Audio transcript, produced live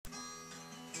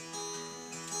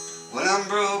when I'm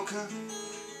broken,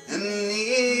 in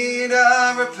need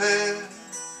of repair,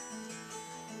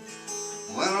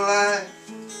 when life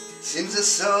seems a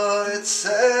sordid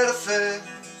sad affair,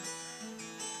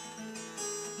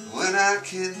 when I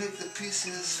can't make the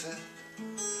pieces fit,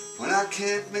 when I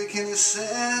can't make any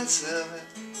sense of it,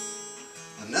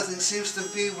 when nothing seems to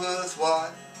be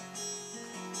worthwhile.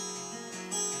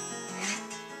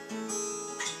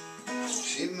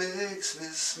 She makes me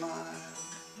smile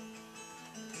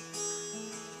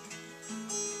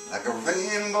like a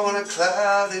rainbow on a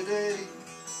cloudy day.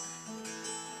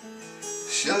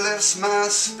 She lifts my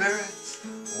spirits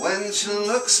when she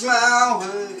looks my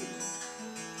way.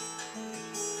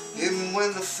 Even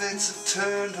when the fates have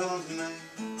turned on me,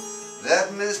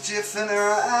 that mischief in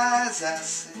her eyes I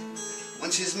see when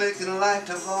she's making light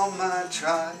of all my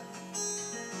trials.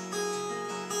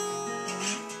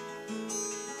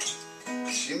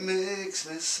 She makes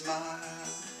me smile.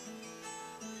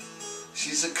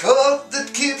 She's a coat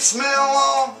that keeps me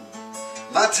warm,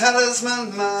 my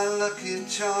talisman, my lucky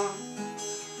charm.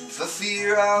 For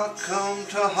fear I'll come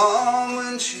to harm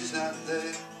when she's not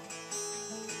there,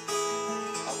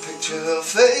 I'll picture her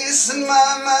face in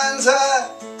my mind's eye,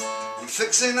 and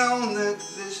fixing on that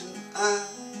vision I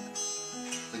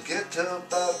forget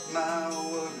about my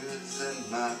worries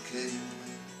and my care.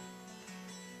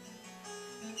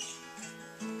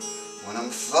 When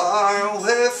I'm far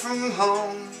away from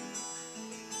home,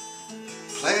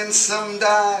 playing some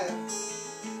dive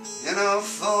in a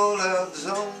fallout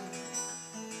zone,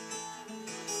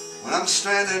 when I'm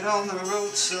stranded on the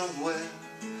road somewhere,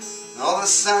 and all the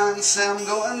signs say I'm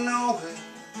going nowhere,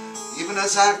 even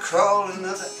as I crawl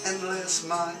another endless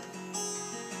mile,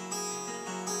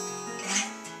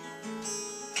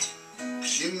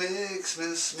 she makes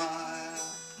me smile.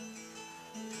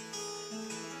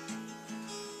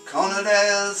 Cornered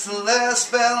as the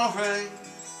last bell rang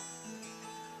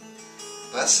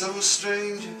by some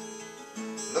stranger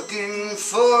looking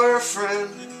for a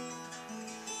friend,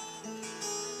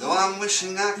 though I'm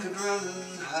wishing I could run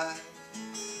and hide,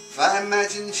 if I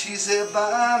imagine she's there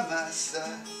by my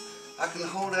side, I can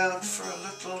hold out for a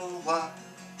little while.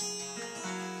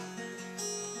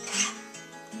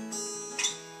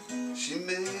 She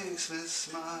makes me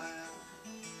smile.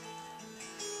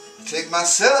 I take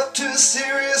myself too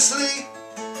seriously,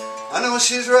 I know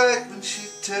she's right when she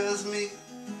tells me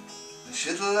I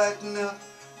should lighten up,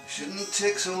 I shouldn't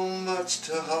take so much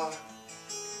to heart.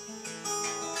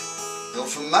 Though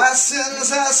for my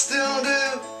sins I still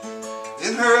do,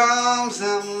 in her arms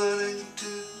I'm learning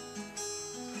to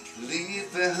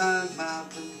leave behind my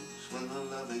blues when the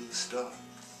loving starts.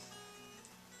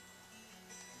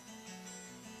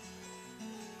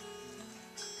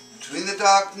 Between the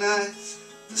dark nights,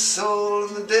 the soul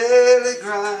and the daily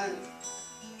grind,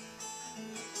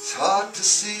 it's hard to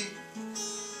see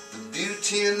the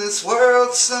beauty in this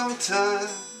world sometime.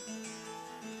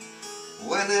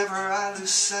 Whenever I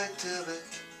lose sight of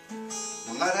it,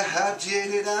 no matter how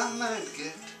jaded I might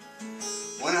get,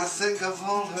 when I think of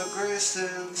all her grace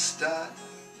and style,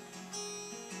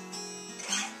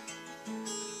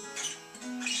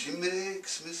 she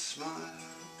makes me smile.